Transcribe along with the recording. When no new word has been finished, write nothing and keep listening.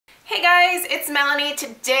Hey guys, it's Melanie.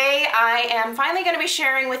 Today I am finally going to be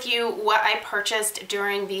sharing with you what I purchased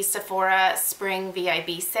during the Sephora Spring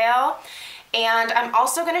VIB sale. And I'm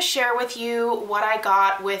also going to share with you what I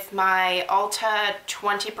got with my Ulta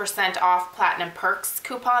 20% off Platinum Perks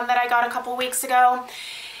coupon that I got a couple weeks ago.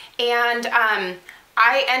 And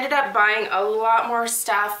I ended up buying a lot more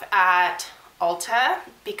stuff at Ulta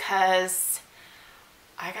because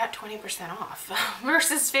I got 20% off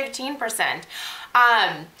versus 15%.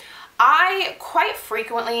 I quite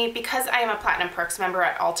frequently, because I am a Platinum Perks member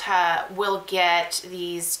at Ulta, will get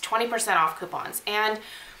these 20% off coupons. And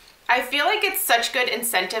I feel like it's such good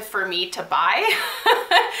incentive for me to buy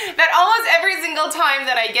that almost every single time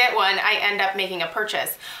that I get one, I end up making a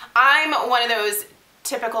purchase. I'm one of those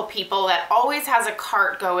typical people that always has a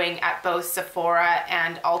cart going at both Sephora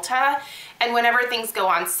and Ulta. And whenever things go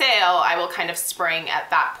on sale, I will kind of spring at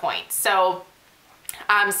that point. So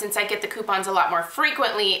since I get the coupons a lot more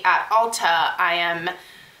frequently at Ulta, I am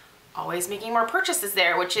always making more purchases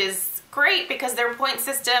there, which is great because their point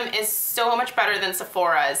system is so much better than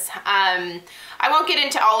Sephora's. I won't get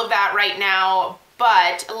into all of that right now,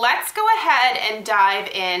 but let's go ahead and dive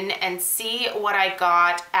in and see what I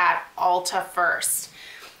got at Ulta first.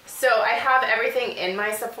 So I have everything in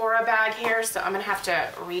my Sephora bag here, so I'm gonna have to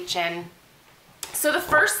reach in. So the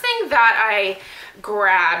first thing that I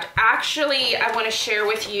grabbed, actually I want to share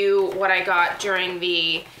with you what I got during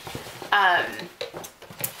the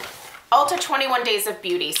Ulta 21 Days of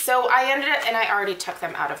Beauty. So I ended up, and I already took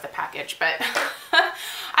them out of the package, but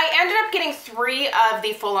I ended up getting 3 of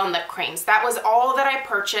the full-on lip creams. That was all that I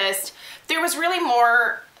purchased. There was really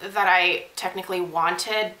more that I technically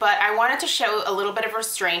wanted, but I wanted to show a little bit of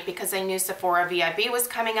restraint because I knew Sephora VIB was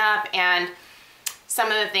coming up, and some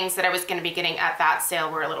of the things that I was going to be getting at that sale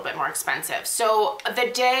were a little bit more expensive. So the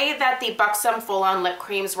day that the Boxycharm full-on lip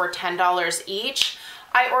creams were $10 each,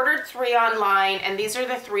 I ordered 3 online, and these are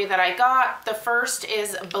the 3 that I got. The first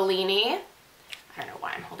is Bellini. I don't know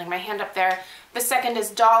why I'm holding my hand up there. The second is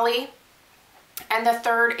Dolly, and the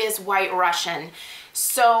third is White Russian.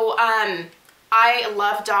 So I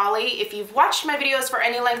love Dolly. If you've watched my videos for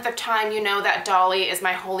any length of time, you know that Dolly is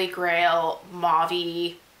my holy grail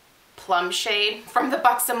mauve-y plum shade from the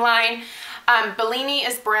Buxom line. Bellini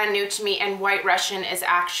is brand new to me, and White Russian is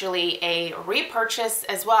actually a repurchase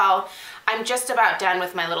as well. I'm just about done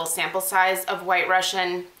with my little sample size of White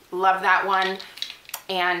Russian. Love that one,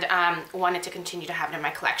 and wanted to continue to have it in my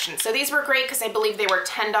collection. So these were great because I believe they were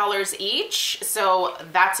 $10 each, so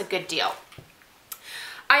that's a good deal.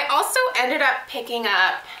 I also ended up picking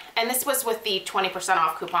up, and this was with the 20%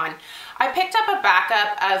 off coupon, I picked up a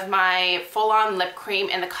backup of my full-on lip cream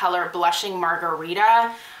in the color Blushing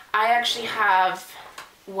Margarita. I actually have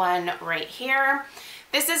one right here.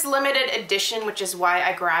 This is limited edition, which is why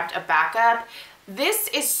I grabbed a backup. This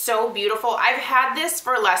is so beautiful. I've had this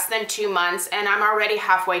for less than 2 months, and I'm already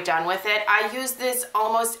halfway done with it. I use this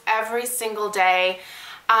almost every single day.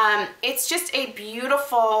 It's just a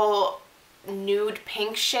beautiful nude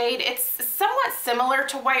pink shade. It's somewhat similar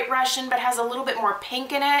to White Russian, but has a little bit more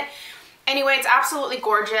pink in it. Anyway, it's absolutely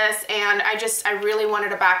gorgeous, and I really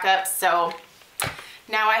wanted a backup, so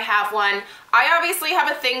now I have one. I obviously have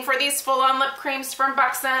a thing for these full-on lip creams from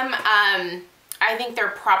Buxom. I think they're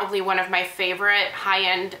probably one of my favorite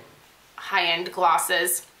high-end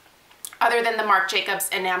glosses, other than the Marc Jacobs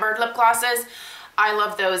Enamored lip glosses. I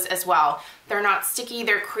love those as well. They're not sticky,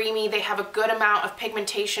 they're creamy, they have a good amount of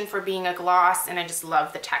pigmentation for being a gloss, and I just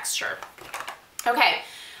love the texture. Okay.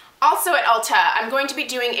 Also at Ulta, I'm going to be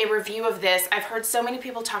doing a review of this. I've heard so many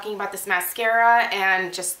people talking about this mascara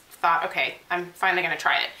and just thought, okay, I'm finally gonna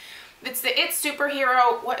try it. It's the It's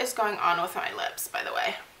Superhero. What is going on with my lips, by the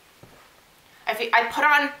way? I put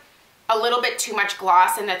on a little bit too much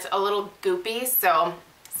gloss and it's a little goopy, so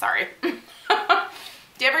sorry. Do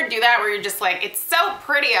you ever do that where you're just like, it's so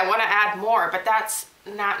pretty, I wanna add more, but that's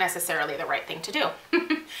not necessarily the right thing to do.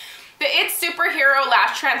 The It's Superhero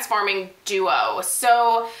Lash Transforming Duo.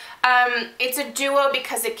 So it's a duo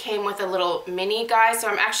because it came with a little mini guy. So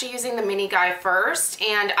I'm actually using the mini guy first,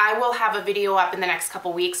 and I will have a video up in the next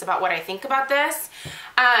couple weeks about what I think about this.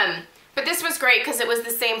 But this was great because it was the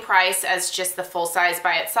same price as just the full size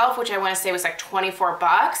by itself, which I want to say was like 24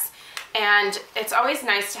 bucks. And it's always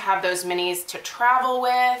nice to have those minis to travel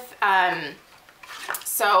with. But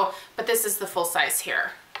this is the full size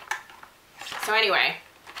here. So anyway,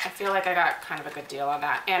 I feel like I got kind of a good deal on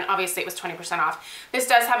that. And obviously it was 20% off. This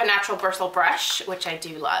does have a natural bristle brush, which I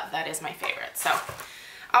do love. That is my favorite. So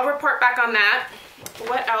I'll report back on that.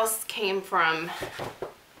 What else came from,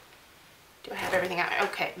 do I have everything out?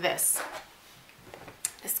 Okay, this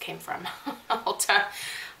came from Ulta.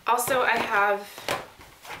 Also, I have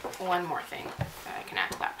one more thing that I can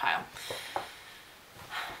add to that pile.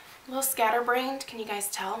 A little scatterbrained, can you guys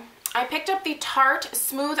tell? I picked up the Tarte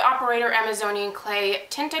Smooth Operator Amazonian Clay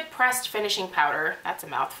Tinted Pressed Finishing Powder. That's a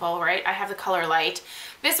mouthful, right? I have the color light.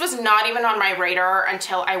 This was not even on my radar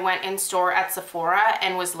until I went in store at Sephora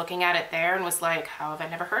and was looking at it there and was like, how have I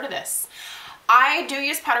never heard of this? I do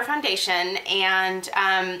use powder foundation, and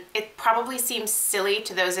it probably seems silly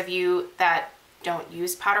to those of you that don't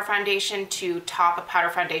use powder foundation to top a powder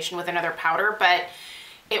foundation with another powder, but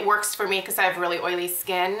it works for me because I have really oily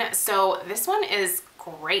skin. So this one is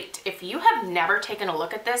great. If you have never taken a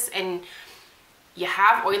look at this and you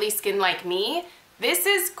have oily skin like me, this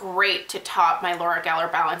is great to top my Laura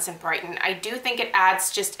Geller Balance and Brighten. I do think it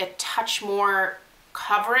adds just a touch more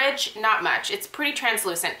coverage, not much. It's pretty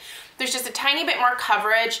translucent. There's just a tiny bit more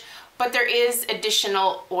coverage, but there is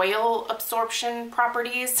additional oil absorption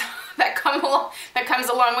properties that comes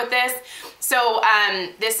along with this. So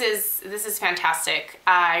this is fantastic.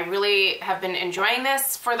 I really have been enjoying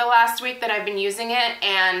this for the last week that I've been using it,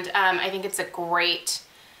 and I think it's a great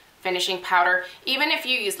finishing powder. Even if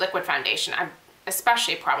you use liquid foundation,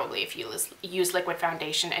 especially probably if you use liquid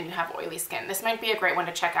foundation and you have oily skin, this might be a great one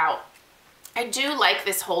to check out. I do like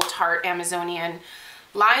this whole Tarte Amazonian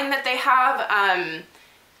line that they have,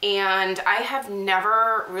 and I have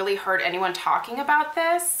never really heard anyone talking about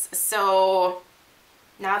this. So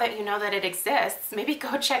now that you know that it exists, maybe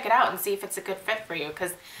go check it out and see if it's a good fit for you,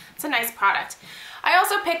 because it's a nice product. I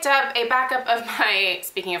also picked up a backup of my,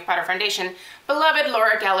 speaking of powder foundation, beloved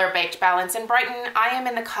Laura Geller Baked Balance and Brighten. I am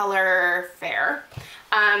in the color Fair.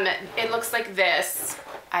 It looks like this.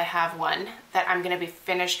 I have one that I'm going to be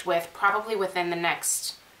finished with probably within the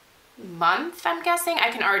next month, I'm guessing. I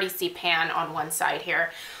can already see pan on one side here.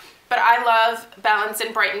 But I love Balance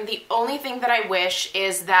and Brighten. The only thing that I wish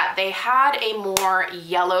is that they had a more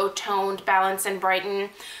yellow toned Balance and Brighten.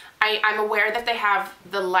 I'm aware that they have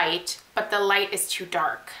the light, but the light is too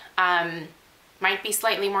dark. Might be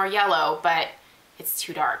slightly more yellow, but it's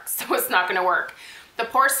too dark, so it's not gonna work. The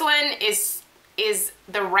porcelain is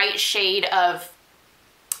the right shade of,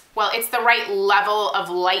 well, it's the right level of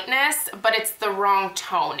lightness, but it's the wrong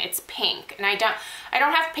tone. It's pink, and I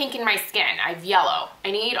don't have pink in my skin. I have yellow.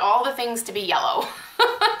 I need all the things to be yellow.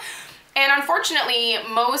 And unfortunately,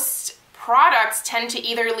 most products tend to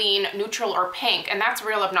either lean neutral or pink, and that's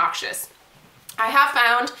real obnoxious. I have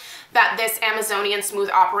found that this Amazonian Smooth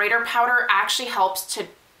Operator powder actually helps to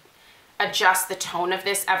adjust the tone of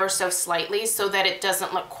this ever so slightly so that it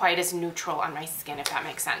doesn't look quite as neutral on my skin, if that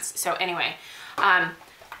makes sense. So anyway,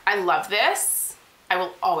 I love this. I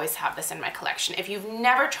will always have this in my collection. If you've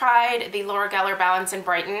never tried the Laura Geller Balance and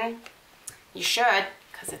Brighten, you should,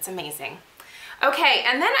 because it's amazing. Okay,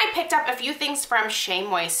 and then I picked up a few things from Shea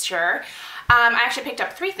Moisture. I actually picked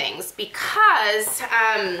up 3 things because,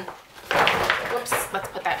 whoops, let's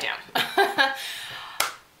put that down.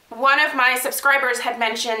 One of my subscribers had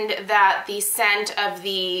mentioned that the scent of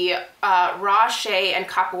the Raw Shea and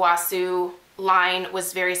Kapuasu line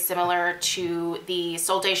was very similar to the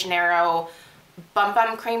Sol de Janeiro Bum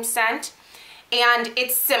Bum Cream scent, and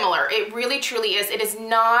it's similar. It really truly is. It is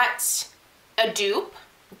not a dupe,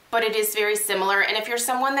 but it is very similar. And if you're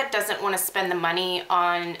someone that doesn't want to spend the money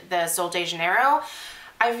on the Sol de Janeiro,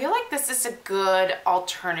 I feel like this is a good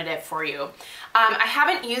alternative for you. I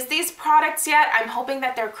haven't used these products yet. I'm hoping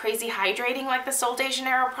that they're crazy hydrating like the Sol de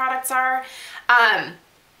Janeiro products are.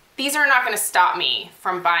 These are not going to stop me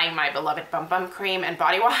from buying my beloved Bum Bum Cream and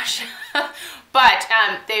body wash, but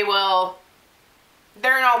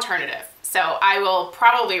they're an alternative. So I will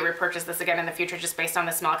probably repurchase this again in the future just based on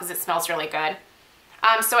the smell, because it smells really good.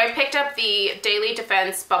 So I picked up the Daily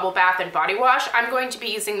Defense Bubble Bath and Body Wash. I'm going to be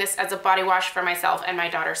using this as a body wash for myself and my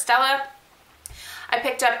daughter Stella. I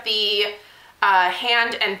picked up the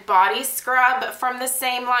hand and body scrub from the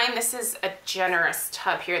same line. This is a generous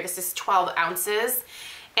tub here. This is 12 ounces.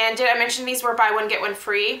 And did I mention these were buy one, get one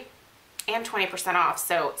free? And 20% off,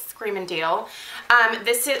 so screaming deal.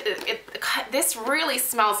 This really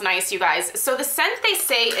smells nice, you guys. So the scent they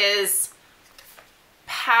say is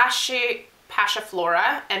Passiflora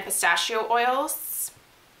and pistachio oils.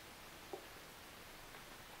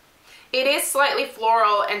 It is slightly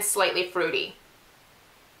floral and slightly fruity.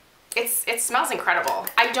 It smells incredible.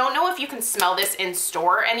 I don't know if you can smell this in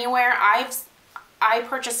store anywhere. I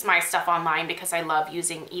purchase my stuff online because I love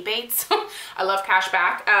using Ebates. I love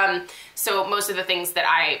cashback. So most of the things that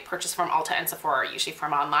I purchase from Ulta and Sephora are usually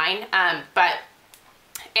from online. But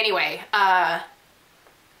anyway,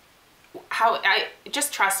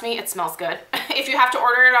 just trust me, it smells good. If you have to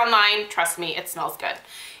order it online, trust me, it smells good.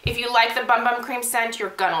 If you like the Bum Bum Cream scent, you're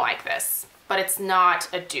gonna like this. but it's not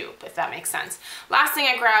a dupe, if that makes sense. Last thing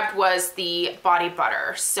I grabbed was the body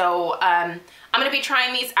butter. So I'm gonna be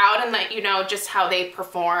trying these out and let you know just how they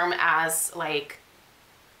perform as like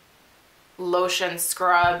lotion,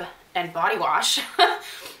 scrub, and body wash.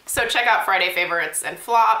 So check out Friday favorites and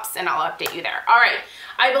flops and I'll update you there. All right,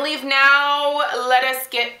 I believe now let us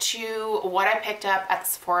get to what I picked up at the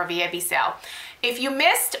Sephora VIB sale. If you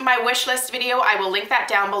missed my wish list video, I will link that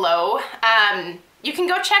down below. You can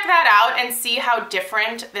go check that out and see how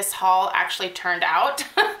different this haul actually turned out.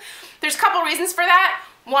 There's a couple reasons for that.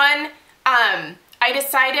 One, I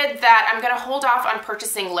decided that I'm gonna hold off on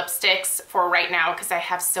purchasing lipsticks for right now because I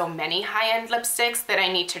have so many high-end lipsticks that I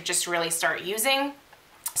need to just really start using.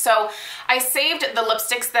 So I saved the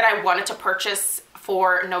lipsticks that I wanted to purchase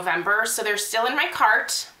for November, so they're still in my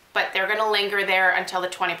cart, but they're gonna linger there until the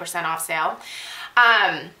 20% off sale.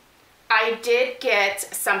 I did get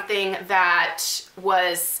something that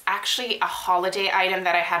was actually a holiday item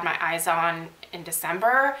that I had my eyes on in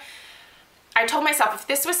December. I told myself if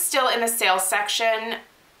this was still in the sales section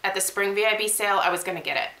at the spring VIB sale, I was gonna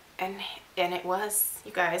get it. And it was,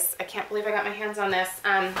 you guys. I can't believe I got my hands on this.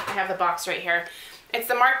 I have the box right here. It's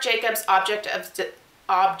the Marc Jacobs Object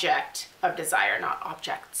of Desire, not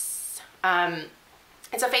objects.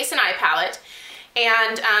 It's a face and eye palette.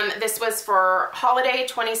 And this was for holiday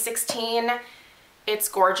 2016. It's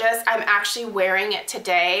gorgeous. I'm actually wearing it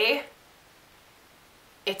today.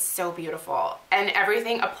 It's so beautiful and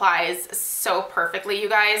everything applies so perfectly, you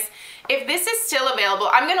guys. If this is still available,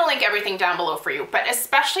 I'm gonna link everything down below for you, but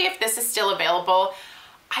especially if this is still available,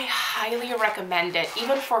 I highly recommend it.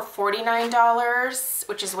 Even for $49,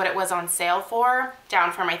 which is what it was on sale for,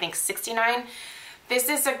 down from I think $69. This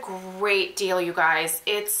is a great deal, you guys.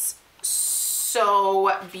 It's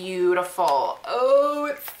so beautiful. Oh,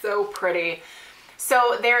 it's so pretty.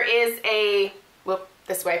 So there is a, whoop,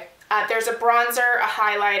 this way. There's a bronzer, a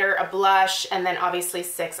highlighter, a blush, and then obviously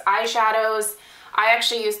 6 eyeshadows. I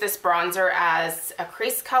actually used this bronzer as a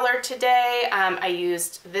crease color today. I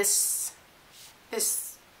used this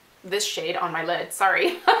shade on my lid,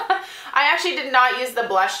 sorry. I actually did not use the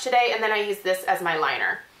blush today, and then I used this as my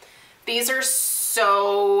liner. These are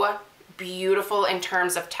so beautiful in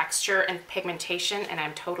terms of texture and pigmentation, and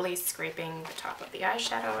I'm totally scraping the top of the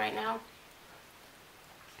eyeshadow right now.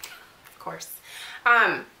 Of course.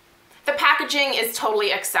 The packaging is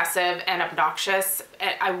totally excessive and obnoxious.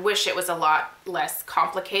 I wish it was a lot less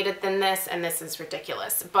complicated than this, and this is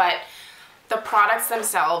ridiculous. But the products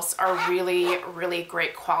themselves are really, really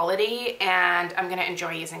great quality, and I'm gonna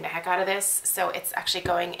enjoy using the heck out of this. So it's actually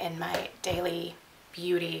going in my daily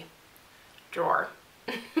beauty drawer.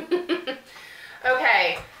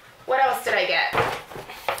 Okay, what else did I get?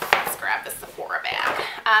 Let's grab the Sephora bag.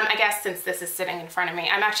 I guess since this is sitting in front of me,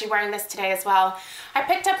 I'm actually wearing this today as well. I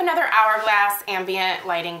picked up another Hourglass Ambient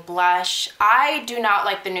Lighting Blush. I do not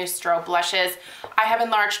like the new strobe blushes. I have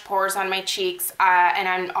enlarged pores on my cheeks, and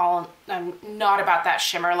I'm not about that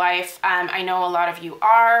shimmer life. I know a lot of you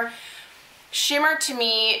are. Shimmer to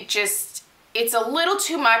me just, it's a little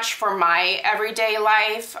too much for my everyday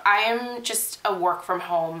life. I am just a work from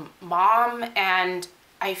home mom, and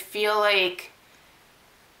I feel like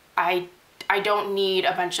I don't need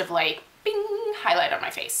a bunch of like bing highlight on my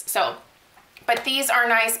face. So, but these are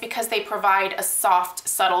nice because they provide a soft,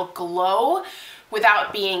 subtle glow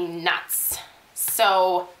without being nuts.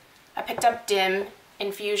 So I picked up Dim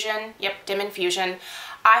Infusion. Yep, Dim Infusion.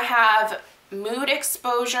 I have Mood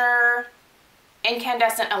Exposure,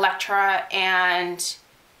 Incandescent Electra, and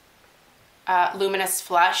Luminous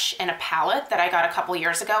Flush in a palette that I got a couple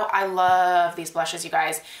years ago. I love these blushes, you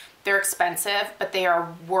guys. They're expensive, but they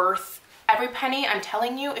are worth every penny. I'm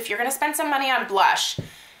telling you, if you're gonna spend some money on blush,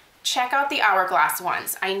 check out the Hourglass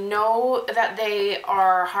ones. I know that they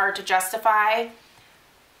are hard to justify,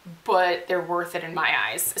 but they're worth it in my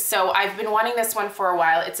eyes. So I've been wanting this one for a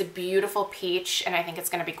while. It's a beautiful peach, and I think it's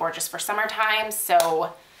gonna be gorgeous for summertime,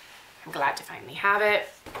 so I'm glad to finally have it.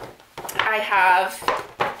 I have,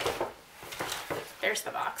 there's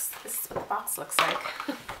the box. This is what the box looks like.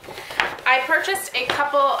 I purchased a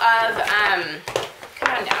couple of,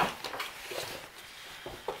 come on now.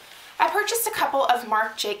 I purchased a couple of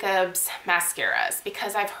Marc Jacobs mascaras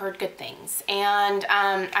because I've heard good things, and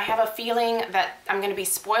I have a feeling that I'm going to be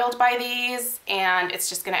spoiled by these and it's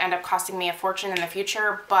just going to end up costing me a fortune in the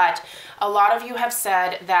future. But a lot of you have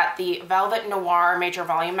said that the Velvet Noir Major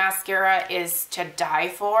Volume Mascara is to die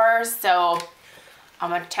for, so I'm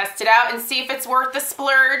going to test it out and see if it's worth the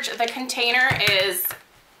splurge. The container is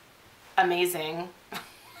amazing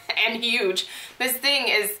and huge. This thing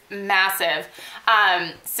is massive.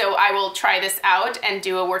 So I will try this out and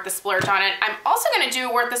do a worth the splurge on it. I'm also going to do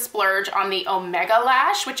a worth the splurge on the Omega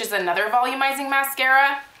Lash, which is another volumizing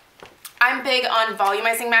mascara. I'm big on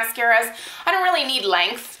volumizing mascaras. I don't really need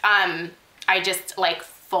length. I just like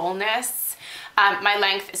fullness. My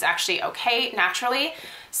length is actually okay naturally.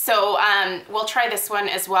 So we'll try this one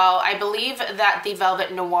as well. I believe that the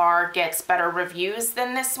Velvet Noir gets better reviews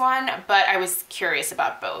than this one, but I was curious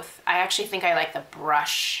about both. I actually think I like the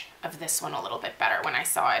brush of this one a little bit better when I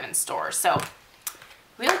saw it in stores. So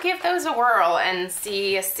we'll give those a whirl and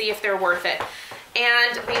see if they're worth it.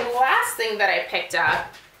 And the last thing that I picked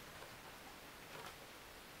up,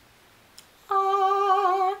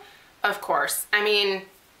 of course, I mean,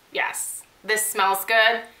 yes, this smells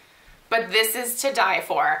good. But this is to die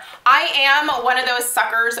for. I am one of those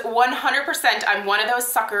suckers, 100%, I'm one of those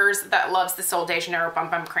suckers that loves the Sol de Janeiro Bum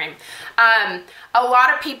Bum Cream. A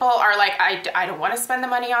lot of people are like, I don't want to spend the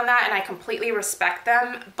money on that, and I completely respect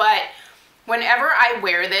them, but whenever I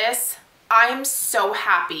wear this, I'm so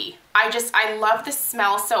happy. I love the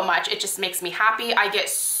smell so much. It just makes me happy. I get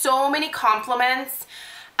so many compliments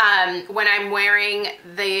when I'm wearing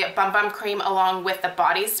the Bum Bum Cream along with the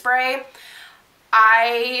body spray.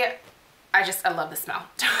 I love the smell.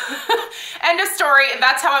 End of story.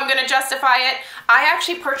 That's how I'm going to justify it. I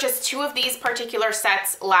actually purchased 2 of these particular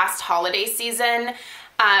sets last holiday season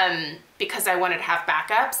because I wanted to have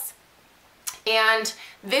backups. And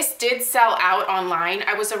this did sell out online.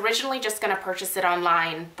 I was originally just going to purchase it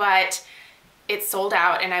online, but it sold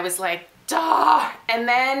out and I was like, duh. And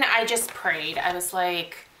then I just prayed. I was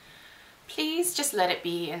like, please just let it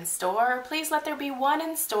be in store. Please let there be one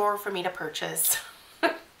in store for me to purchase.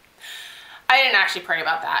 I didn't actually pray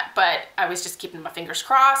about that, but I was just keeping my fingers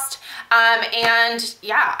crossed. And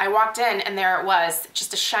yeah, I walked in and there it was,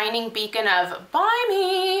 just a shining beacon of buy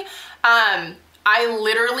me. I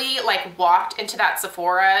literally like walked into that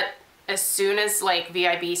Sephora as soon as like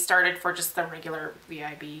VIB started for just the regular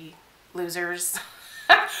VIB losers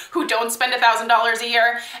who don't spend $1,000 a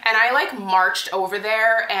year. And I like marched over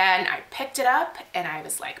there and I picked it up and I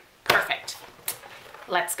was like, perfect,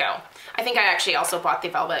 let's go. I think I actually also bought the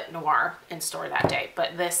Velvet Noir in store that day,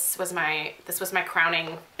 but this was my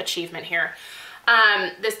crowning achievement here.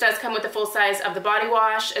 This does come with the full size of the body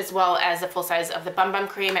wash as well as the full size of the Bum Bum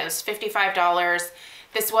Cream. It was $55.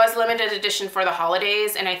 This was limited edition for the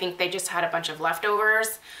holidays, and I think they just had a bunch of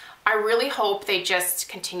leftovers. I really hope they just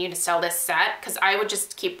continue to sell this set because I would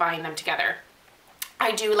just keep buying them together.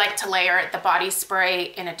 I do like to layer the body spray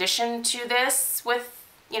in addition to this with,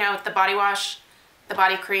 you know, the body wash, the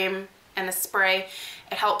body cream, and the spray.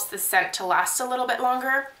 It helps the scent to last a little bit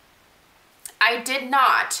longer. I did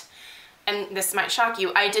not, and this might shock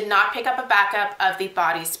you, I did not pick up a backup of the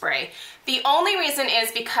body spray. The only reason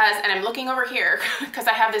is because, and I'm looking over here, because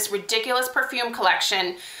I have this ridiculous perfume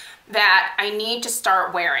collection that I need to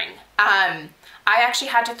start wearing. I actually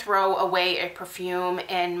had to throw away a perfume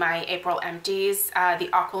in my April empties, the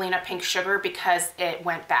Aquilina Pink Sugar, because it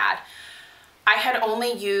went bad. I had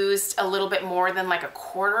only used a little bit more than like a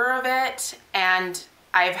quarter of it, and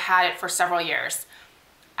I've had it for several years.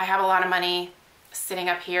 I have a lot of money sitting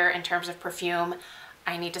up here in terms of perfume.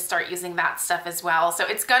 I need to start using that stuff as well. So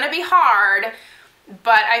it's gonna be hard,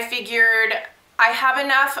 but I figured I have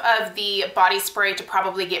enough of the body spray to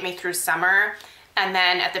probably get me through summer. And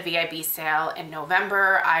then at the VIB sale in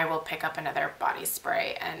November, I will pick up another body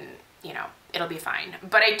spray and, you know, it'll be fine.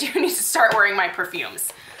 But I do need to start wearing my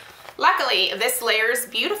perfumes. Luckily, this layers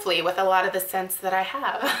beautifully with a lot of the scents that I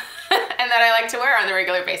have and that I like to wear on the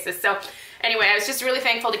regular basis. So anyway, I was just really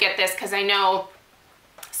thankful to get this because I know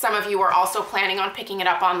some of you were also planning on picking it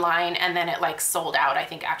up online and then it like sold out, I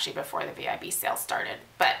think actually before the VIB sale started.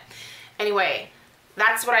 But anyway,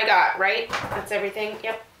 that's what I got, right? That's everything.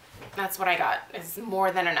 Yep. That's what I got. It's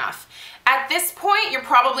more than enough. At this point, you're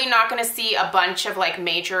probably not going to see a bunch of like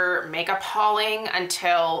major makeup hauling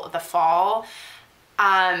until the fall.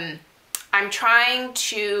 I'm trying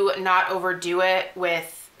to not overdo it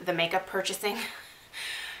with the makeup purchasing.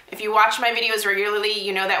 If you watch my videos regularly,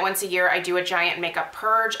 you know that once a year I do a giant makeup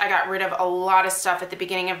purge. I got rid of a lot of stuff at the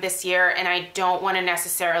beginning of this year and I don't want to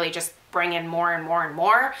necessarily just bring in more and more and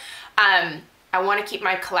more. I want to keep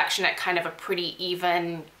my collection at kind of a pretty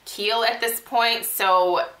even keel at this point.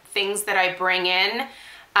 So things that I bring in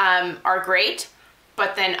are great,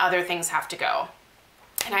 but then other things have to go.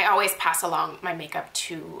 And I always pass along my makeup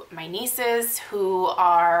to my nieces who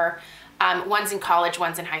are, one's in college,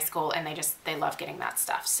 one's in high school, and they love getting that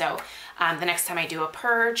stuff. So the next time I do a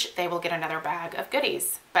purge, they will get another bag of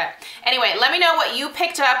goodies. But anyway, let me know what you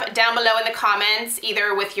picked up down below in the comments,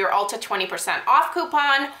 either with your Ulta 20% off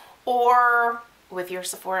coupon or with your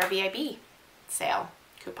Sephora VIB sale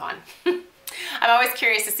coupon. I'm always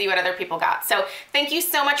curious to see what other people got. So thank you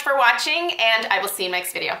so much for watching, and I will see you in the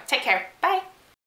next video. Take care. Bye.